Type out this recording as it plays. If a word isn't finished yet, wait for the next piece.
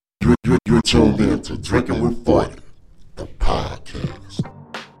You're tuned in to Drinking with 40, the podcast.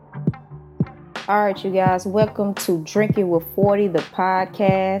 All right, you guys, welcome to Drinking with 40, the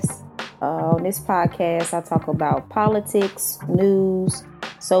podcast. On this podcast, I talk about politics, news,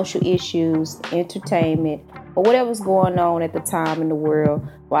 social issues, entertainment, or whatever's going on at the time in the world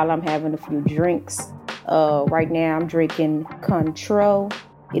while I'm having a few drinks. Right now, I'm drinking Cointreau.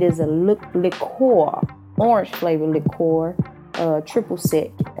 It is a liqueur, orange flavored liqueur, triple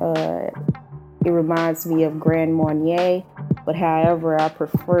sec. It reminds me of Grand Marnier, but however, I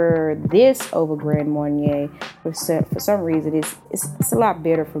prefer this over Grand Marnier. For some reason, it's a lot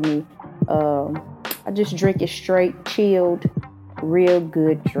better for me. I just drink it straight, chilled, real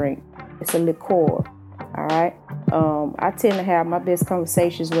good drink. It's a liqueur. All right. I tend to have my best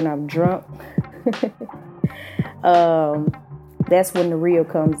conversations when I'm drunk. That's when the real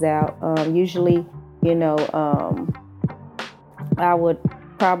comes out. Usually, I would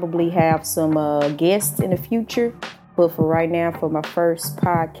probably have some guests in the future, but for right now, for my first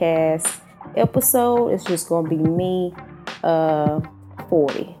podcast episode, it's just gonna be me,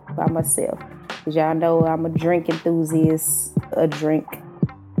 40 by myself. Cause y'all know I'm a drink enthusiast, a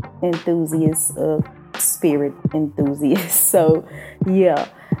spirit enthusiast. So yeah,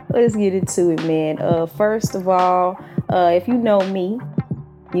 let's get into it, man. First of all, if you know me,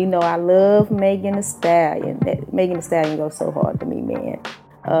 you know I love Megan Thee Stallion. Megan Thee Stallion goes so hard to me, man.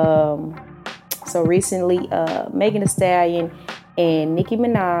 So recently, Megan Thee Stallion and Nicki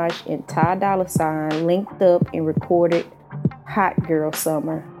Minaj and Ty Dolla $ign linked up and recorded Hot Girl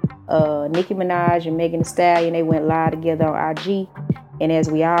Summer. Nicki Minaj and Megan Thee Stallion, they went live together on IG. And as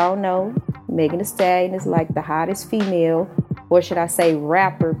we all know, Megan Thee Stallion is like the hottest female, or should I say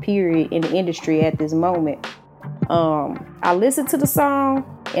rapper, period, in the industry at this moment. I listened to the song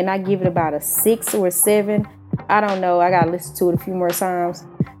and I give it about a 6 or a 7. I don't know. I got to listen to it a few more times.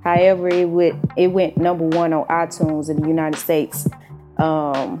 However, it went number 1 on iTunes in the United States.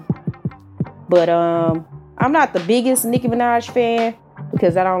 But I'm not the biggest Nicki Minaj fan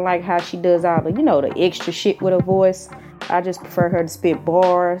because I don't like how she does all the, the extra shit with her voice. I just prefer her to spit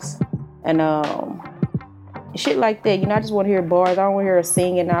bars and shit like that. I just want to hear bars. I don't want to hear her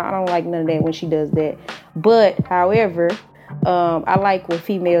singing. I don't like none of that when she does that. But, however, I like when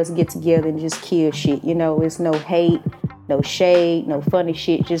females get together and just kill shit. It's no hate, no shade, no funny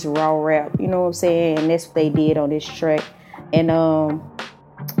shit, just raw rap. You know what I'm saying? And that's what they did on this track. And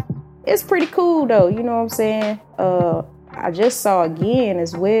it's pretty cool, though. You know what I'm saying? I just saw again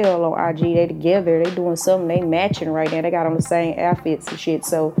as well on IG. They together. They doing something. They matching right now. They got on the same outfits and shit.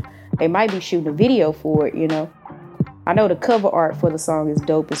 So they might be shooting a video for it, I know the cover art for the song is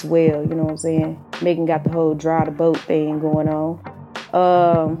dope as well. You know what I'm saying? Megan got the whole dry the boat thing going on.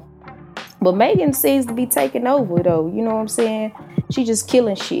 But Megan seems to be taking over, though. You know what I'm saying? She just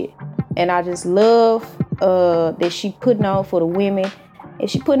killing shit. And I just love that she putting on for the women. And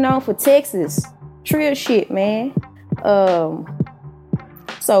she putting on for Texas. Trill shit, man.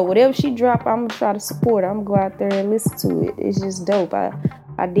 So whatever she drop, I'm going to try to support her. I'm going to go out there and listen to it. It's just dope.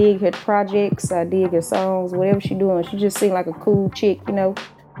 I dig her projects. I dig her songs. Whatever she doing, she just seemed like a cool chick, We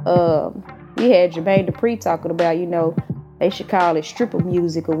had Jermaine Dupri talking about, they should call it stripper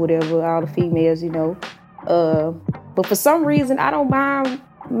music or whatever, all the females, But for some reason, I don't mind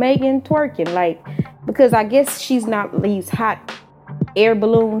Megan twerking, because I guess she's not these hot air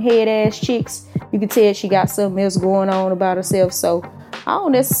balloon head ass chicks. You can tell she got something else going on about herself, so I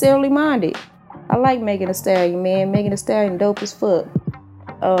don't necessarily mind it. I like Megan Thee Stallion, man. Megan Thee Stallion dope as fuck.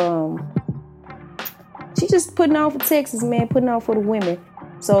 She just putting on for Texas, man, putting on for the women.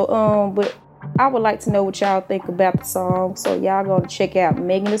 So, but I would like to know what y'all think about the song. So y'all gonna check out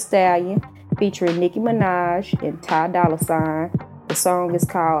Megan Thee Stallion featuring Nicki Minaj and Ty Dolla $ign. The song is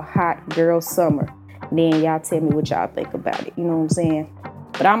called Hot Girl Summer. And then y'all tell me what y'all think about it. You know what I'm saying?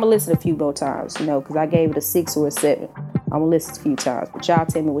 But I'm gonna listen a few more times, because I gave it a 6 or a 7. I'm gonna listen a few times, but y'all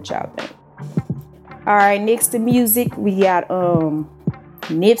tell me what y'all think. All right, next to music, we got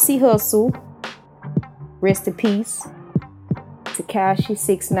Nipsey Hussle, rest in peace. Tekashi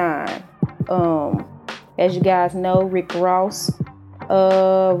 6ix9ine. As you guys know, Rick Ross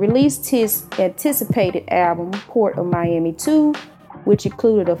released his anticipated album, Port of Miami 2, which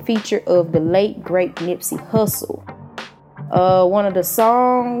included a feature of the late great Nipsey Hussle. One of the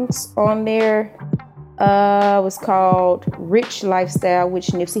songs on there was called Rich Lifestyle, which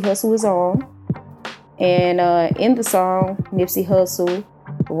Nipsey Hussle was on. And in the song, Nipsey Hussle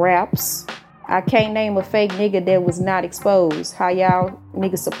raps, I can't name a fake nigga that was not exposed. How y'all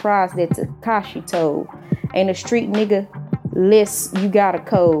niggas surprised that Tekashi told? Ain't a street nigga list, you got a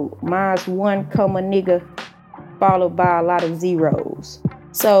code. Mine's 1, nigga, followed by a lot of zeros.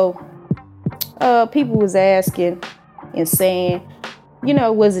 So people was asking and saying, you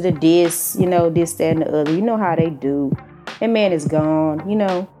know, was it a diss? You know, this, that, and the other. You know how they do. That man is gone, you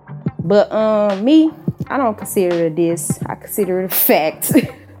know. But me, I don't consider it a diss. I consider it a fact.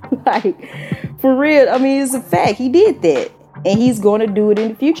 Like, for real, I mean, it's a fact. He did that. And he's going to do it in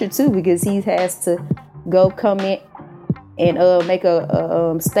the future, too, because he has to go comment and make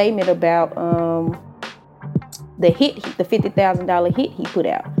a statement about the hit, the $50,000 hit he put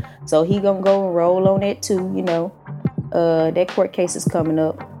out. So he gonna go and roll on that too, you know. That court case is coming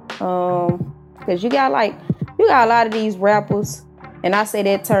up. Cause you got a lot of these rappers, and I say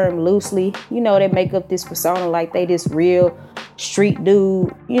that term loosely, you know, they make up this persona like they this real street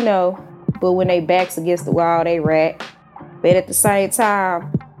dude, you know, but when they backs against the wall, they rap. But at the same time,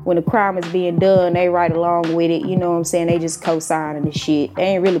 when the crime is being done, they right along with it, you know what I'm saying? They just co-signing the shit. They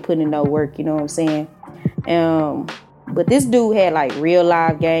ain't really putting in no work, you know what I'm saying? But this dude had like real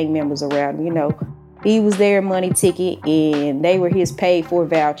live gang members around him, you know. He was their money ticket and they were his paid for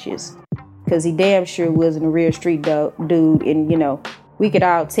vouchers. Cause he damn sure wasn't a real street dude. And, you know, we could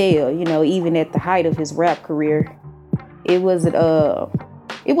all tell, you know, even at the height of his rap career, it wasn't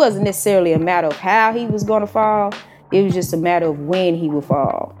necessarily a matter of how he was going to fall. It was just a matter of when he would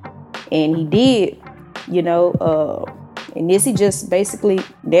fall. And he did, you know, and this he just basically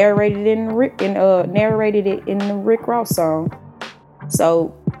narrated it in the Rick Ross song.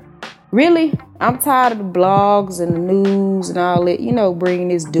 So really, I'm tired of the blogs and the news and all that, you know, bringing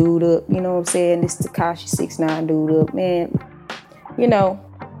this dude up, you know what I'm saying? This Tekashi 6ix9ine dude up, man. You know,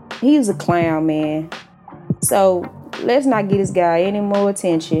 he's a clown, man. So let's not give this guy any more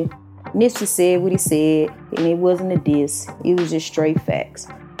attention. Nipsey said what he said, and it wasn't a diss. It was just straight facts.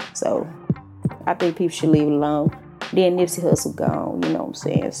 So I think people should leave it alone. Then Nipsey Hussle gone, you know what I'm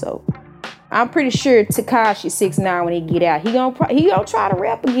saying? So I'm pretty sure Tekashi 6ix9ine, when he get out, he gonna try to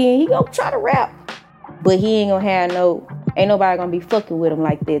rap again. He gonna try to rap, but he ain't gonna have ain't nobody gonna be fucking with him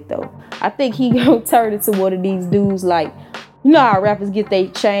like that though. I think he gonna turn into one of these dudes like, you know how rappers get their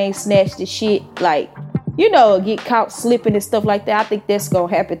chain snatched and shit, like, you know, get caught slipping and stuff like that. I think that's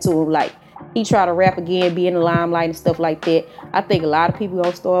gonna happen to him. Like, he try to rap again, be in the limelight and stuff like that. I think a lot of people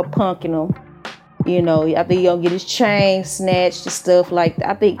gonna start punking him. You know, I think he gonna get his chain snatched and stuff like that.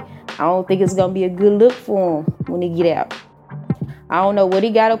 I don't think it's gonna be a good look for him when he get out. I don't know what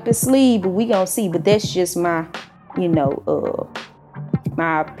he got up his sleeve, but we gonna see. But that's just my, you know,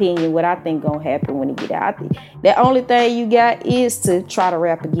 my opinion, what I think gonna happen when he get out. I think the only thing you got is to try to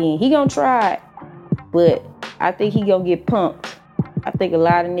rap again. He gonna try it, but I think he gonna get punked. I think a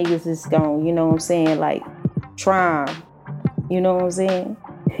lot of niggas is gonna, you know what I'm saying, like, try him. You know what I'm saying?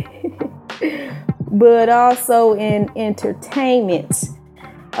 But also in entertainment,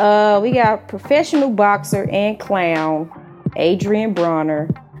 we got professional boxer and clown Adrian Bronner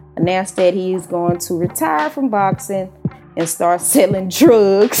announced that he is going to retire from boxing and start selling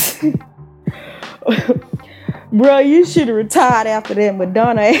drugs. Bro, you should have retired after that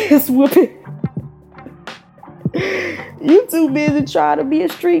Madonna ass whooping. You too busy trying to be a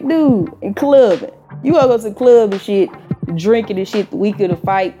street dude and clubbing. You gonna go to the club and shit, drinking and shit the week of the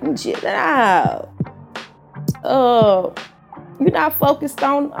fight and shit. Nah. You're not focused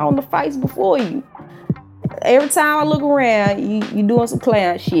on the fights before you. Every time I look around, you doing some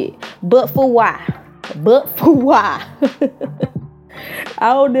clown shit. But for why?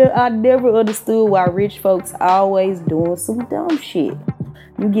 I never understood why rich folks always doing some dumb shit.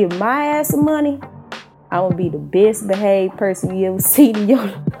 You give my ass some money, I'm gonna be the best behaved person you ever seen in your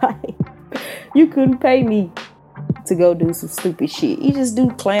life. You couldn't pay me to go do some stupid shit. You just do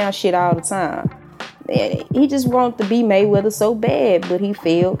clown shit all the time. And he just wanted to be Mayweather so bad, but he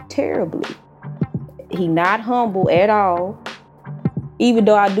failed terribly. He not humble at all. Even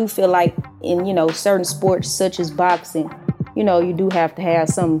though I do feel like in, you know, certain sports such as boxing, you know, you do have to have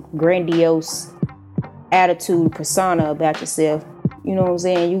some grandiose attitude, persona about yourself. You know what I'm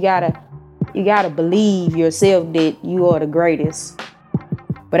saying? You gotta believe yourself that you are the greatest.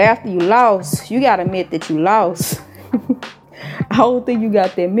 But after you lost, you gotta admit that you lost. I don't think you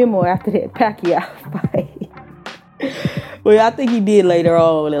got that memo after that Pacquiao fight. Well, I think he did later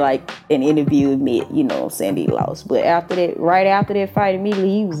on, like an interview, admit, you know what I'm saying, he lost. But after that, right after that fight,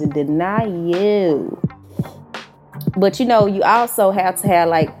 immediately he was in denial. But you know, you also have to have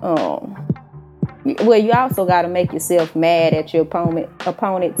like, you also got to make yourself mad at your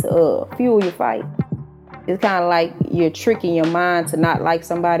opponent to fuel your fight. It's kind of like you're tricking your mind to not like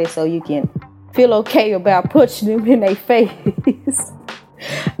somebody so you can feel okay about punching them in their face.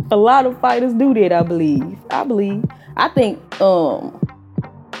 A lot of fighters do that, I believe. I think to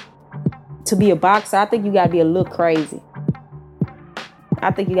be a boxer, I think you gotta be a little crazy.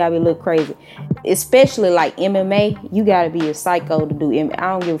 I think you gotta be a little crazy. Especially like MMA, you gotta be a psycho to do MMA.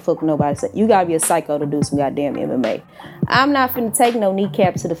 I don't give a fuck what nobody say. You gotta be a psycho to do some goddamn MMA. I'm not finna take no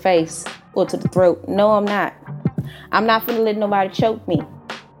kneecap to the face or to the throat. No, I'm not. I'm not finna let nobody choke me.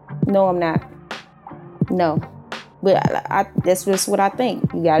 No, I'm not. No. But that's just what I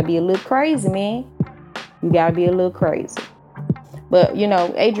think. You gotta be a little crazy, man. You gotta be a little crazy. But, you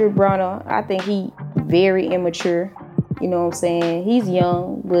know, Adrien Broner, I think he very immature. You know what I'm saying? He's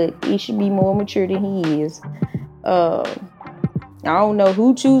young, but he should be more mature than he is. I don't know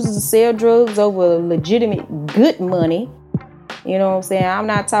who chooses to sell drugs over legitimate good money. You know what I'm saying? I'm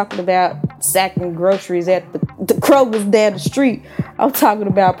not talking about sacking groceries at the Kroger's down the street. I'm talking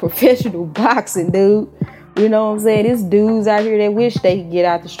about professional boxing, dude. You know what I'm saying? There's dudes out here that wish they could get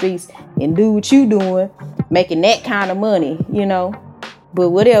out the streets and do what you doing, making that kind of money, you know. But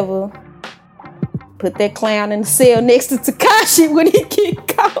whatever. Put that clown in the cell next to Tekashi when he get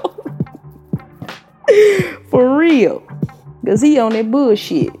caught. For real. Because he on that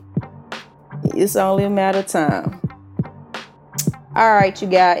bullshit. It's only a matter of time. Alright, you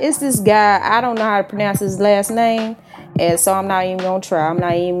guys. It's this guy. I don't know how to pronounce his last name. And so I'm not even going to try. I'm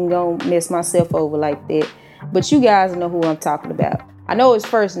not even going to mess myself over like that. But you guys know who I'm talking about. I know his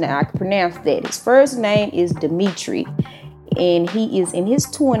first name. I can pronounce that. His first name is Dimitri. And he is in his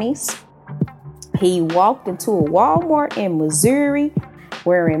 20s. He walked into a Walmart in Missouri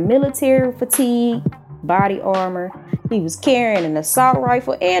wearing military fatigue, body armor. He was carrying an assault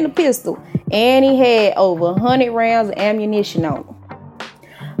rifle and a pistol. And he had over 100 rounds of ammunition on him.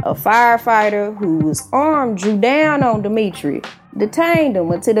 A firefighter who was armed drew down on Dimitri, detained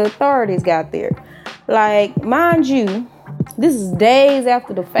him until the authorities got there. Like, mind you, this is days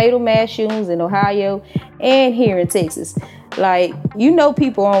after the fatal mass shootings in Ohio and here in Texas. Like, you know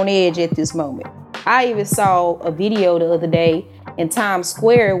people on edge at this moment. I even saw a video the other day in Times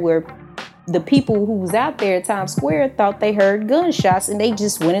Square where the people who was out there at Times Square thought they heard gunshots and they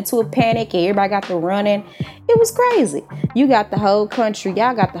just went into a panic. Everybody got to running. It was crazy. You got the whole country.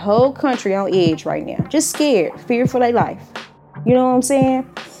 Y'all got the whole country on edge right now. Just scared, fear for their life. You know what I'm saying?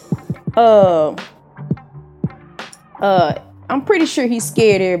 I'm pretty sure he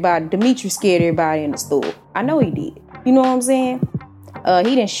scared everybody. Dimitri scared everybody in the store. I know he did. You know what I'm saying?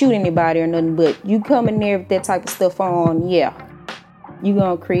 He didn't shoot anybody or nothing, but you come in there with that type of stuff on, yeah, you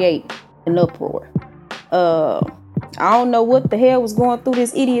gonna create an uproar. I don't know what the hell was going through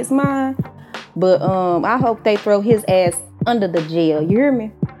this idiot's mind, but I hope they throw his ass under the jail. You hear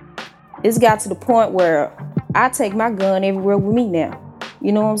me? It's got to the point where I take my gun everywhere with me now.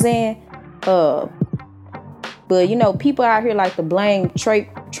 You know what I'm saying? But you know, people out here like to blame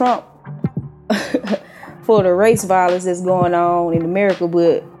Trump for the race violence that's going on in America.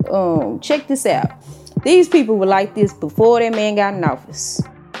 But check this out. These people were like this before that man got in office.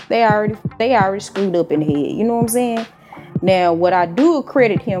 They already screwed up in the head. You know what I'm saying? Now, what I do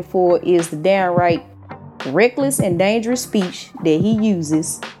credit him for is the downright reckless and dangerous speech that he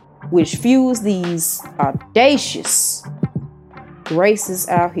uses, which fuels these audacious racists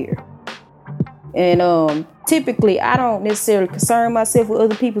out here. And typically, I don't necessarily concern myself with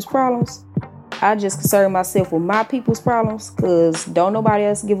other people's problems. I just concern myself with my people's problems, because don't nobody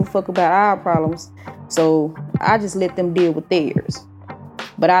else give a fuck about our problems. So I just let them deal with theirs.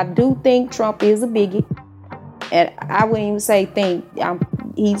 But I do think Trump is a bigot. And I wouldn't even say think.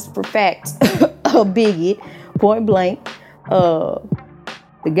 He's for fact a bigot, point blank. The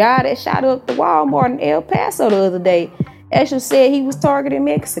guy that shot up the Walmart in El Paso the other day actually said he was targeting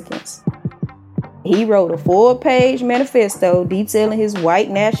Mexicans. He wrote a 4-page manifesto detailing his white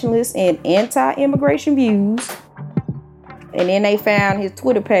nationalist and anti-immigration views. And then they found his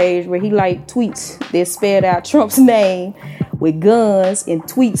Twitter page where he liked tweets that spelled out Trump's name with guns and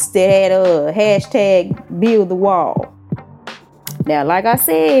tweets that had a hashtag build the wall. Now, like I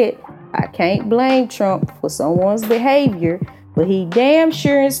said, I can't blame Trump for someone's behavior, but he damn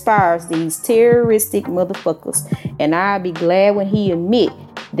sure inspires these terroristic motherfuckers. And I'll be glad when he admit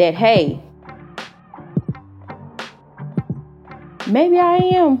that, hey, maybe I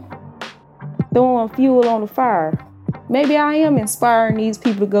am throwing fuel on the fire. Maybe I am inspiring these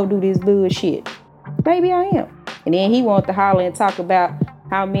people to go do this bullshit. Maybe I am. And then he wanted to holler and talk about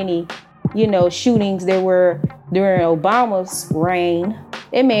how many, shootings there were during Obama's reign.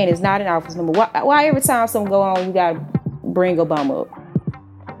 That man is not in office no more. Why every time something go on, you gotta bring Obama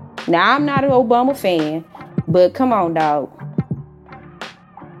up? Now, I'm not an Obama fan, but come on, dog.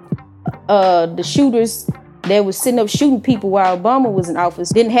 The shooters that was sitting up shooting people while Obama was in office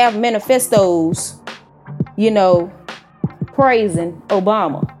didn't have manifestos, praising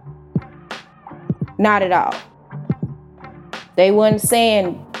Obama. Not at all. They wasn't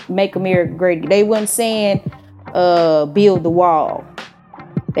saying make America great. They wasn't saying build the wall.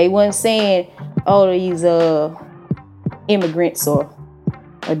 They wasn't saying these immigrants are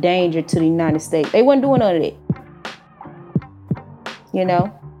a danger to the United States. They wasn't doing none of that. You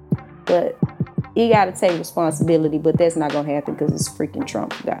know? But you gotta take responsibility, but that's not gonna happen because it's freaking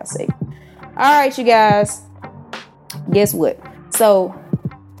Trump, for God's sake. Alright, you guys. Guess what? So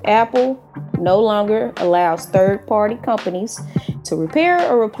Apple no longer allows third-party companies to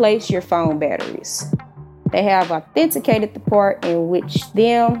repair or replace your phone batteries. They have authenticated the part in which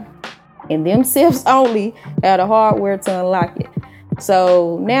them and themselves only have the hardware to unlock it.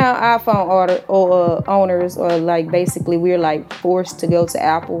 So now iPhone owners are like, basically we're like forced to go to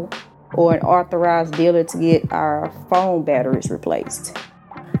Apple or an authorized dealer to get our phone batteries replaced.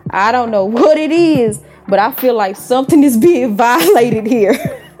 I don't know what it is, but I feel like something is being violated here.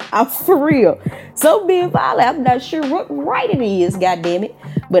 I'm for real. Something being violated. I'm not sure what right it is, goddammit.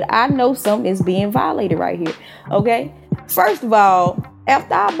 But I know something is being violated right here. Okay? First of all,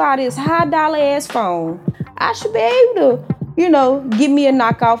 after I buy this high dollar ass phone, I should be able to, give me a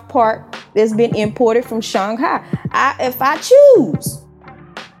knockoff part that's been imported from Shanghai. If I choose.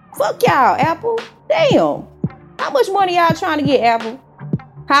 Fuck y'all, Apple. Damn. How much money y'all trying to get, Apple?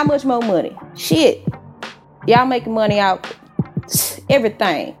 How much more money? Shit. Y'all making money out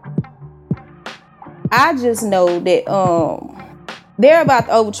everything. I just know that they're about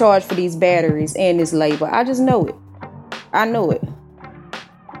to overcharge for these batteries and this labor. I just know it. I know it.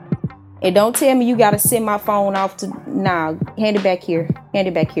 And don't tell me you gotta send my phone off to hand it back here. Hand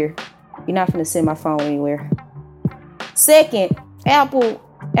it back here. You're not gonna send my phone anywhere. Second, Apple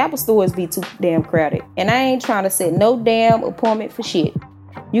stores be too damn crowded. And I ain't trying to set no damn appointment for shit.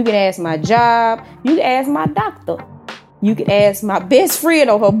 You can ask my job. You can ask my doctor. You can ask my best friend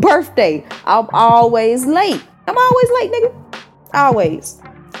on her birthday. I'm always late. I'm always late, nigga. Always.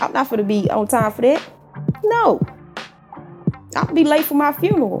 I'm not gonna be on time for that. No. I'll be late for my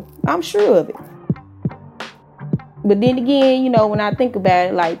funeral. I'm sure of it. But then again, when I think about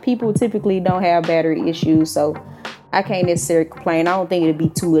it, like, people typically don't have battery issues, so I can't necessarily complain. I don't think it'd be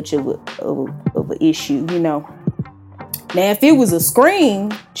too much of an issue, Now, if it was a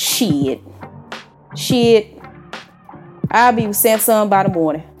screen, shit, I'll be with Samsung by the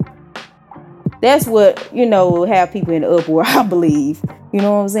morning. That's what, have people in the uproar, I believe. You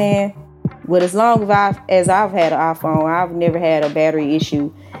know what I'm saying? But as long as I've had an iPhone, I've never had a battery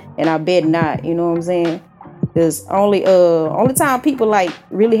issue. And I bet not, you know what I'm saying? Because only time people like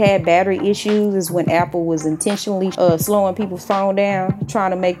really had battery issues is when Apple was intentionally slowing people's phone down,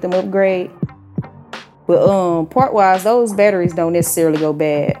 trying to make them upgrade. But part wise, those batteries don't necessarily go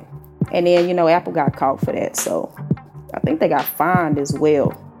bad. And then, Apple got caught for that. So I think they got fined as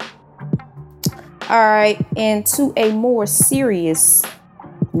well. All right. And to a more serious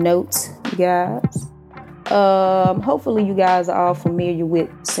note, you guys. Hopefully you guys are all familiar with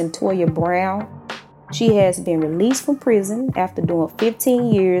Cyntoia Brown. She has been released from prison after doing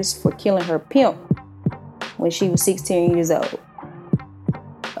 15 years for killing her pimp when she was 16 years old.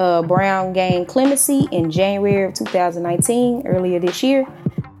 Brown gained clemency in January of 2019, earlier this year.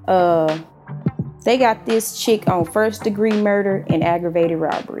 They got this chick on first-degree murder and aggravated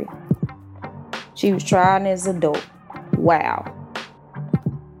robbery. She was tried as an adult. Wow.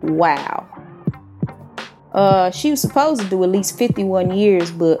 She was supposed to do at least 51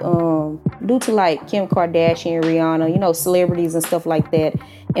 years, but due to like Kim Kardashian, Rihanna, celebrities and stuff like that,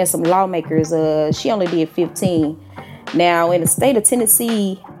 and some lawmakers, she only did 15. Now, in the state of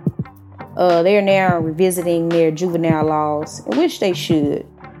Tennessee, they're now revisiting their juvenile laws, in which they should.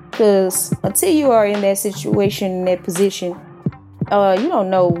 Because until you are in that situation, in that position, you don't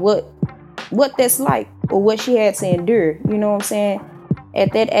know what that's like or what she had to endure. You know what I'm saying?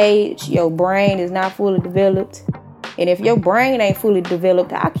 At that age, your brain is not fully developed. And if your brain ain't fully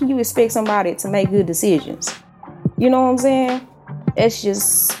developed, how can you expect somebody to make good decisions? You know what I'm saying? It's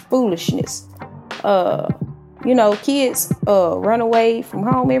just foolishness. Kids run away from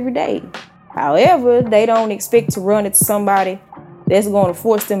home every day. However, they don't expect to run into somebody that's going to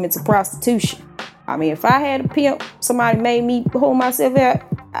force them into prostitution. I mean, if I had a pimp, somebody made me hold myself out,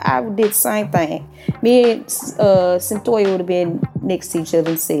 I would do the same thing. Me and Cyntoia would have been next to each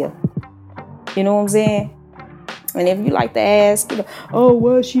other in cell. You know what I'm saying? And if you like to ask,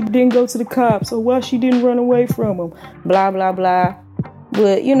 well, she didn't go to the cops, or why she didn't run away from them, blah, blah, blah.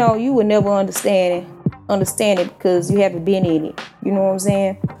 But, you would never understand it because you haven't been in it. You know what I'm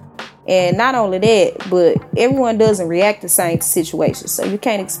saying? And not only that, but everyone doesn't react the same to situations. So you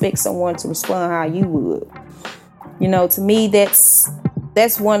can't expect someone to respond how you would. To me, that's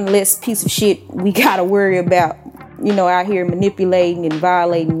one less piece of shit we got to worry about out here manipulating and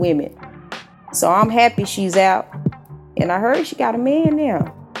violating women. So I'm happy she's out. And I heard she got a man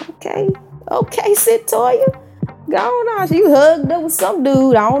now. Okay, Cyntoia. Go on. You hugged up with some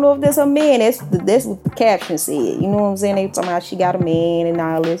dude. I don't know if that's her man. That's what the caption said. You know what I'm saying? They talking about she got a man and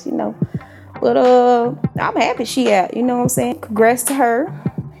all this, But I'm happy she out. You know what I'm saying? Congrats to her.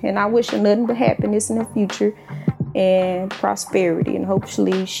 And I wish her nothing but happiness in the future and prosperity. And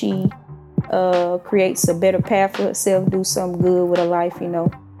hopefully she creates a better path for herself, do something good with her life,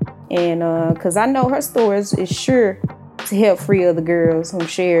 And because I know her story is sure to help free other girls who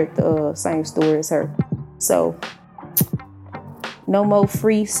shared the same story as her. So, no more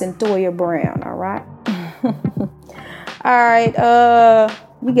free Cyntoia Brown, all right? All right,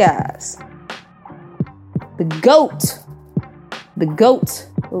 you guys. The GOAT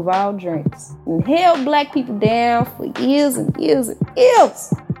of all drinks, and held black people down for years and years and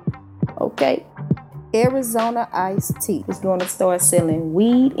years. Okay, Arizona Iced Tea is going to start selling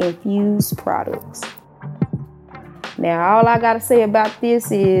weed-infused products. Now, all I got to say about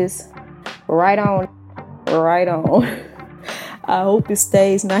this is right on. I hope it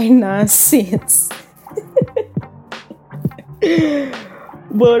stays 99 cents.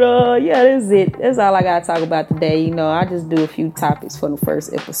 But yeah, that's it. That's all I gotta talk about today. I just do a few topics for the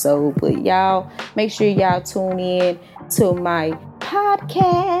first episode. But y'all, make sure y'all tune in to my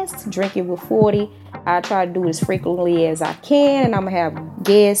podcast, Drinking with 40. I try to do it as frequently as I can, and I'm gonna have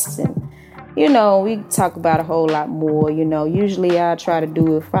guests, and we talk about a whole lot more. Usually I try to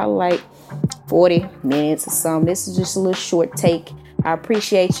do it for like 40 minutes or something. This is just a little short take. I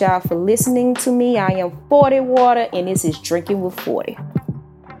appreciate y'all for listening to me. I am 40 Water, and this is Drinking with 40.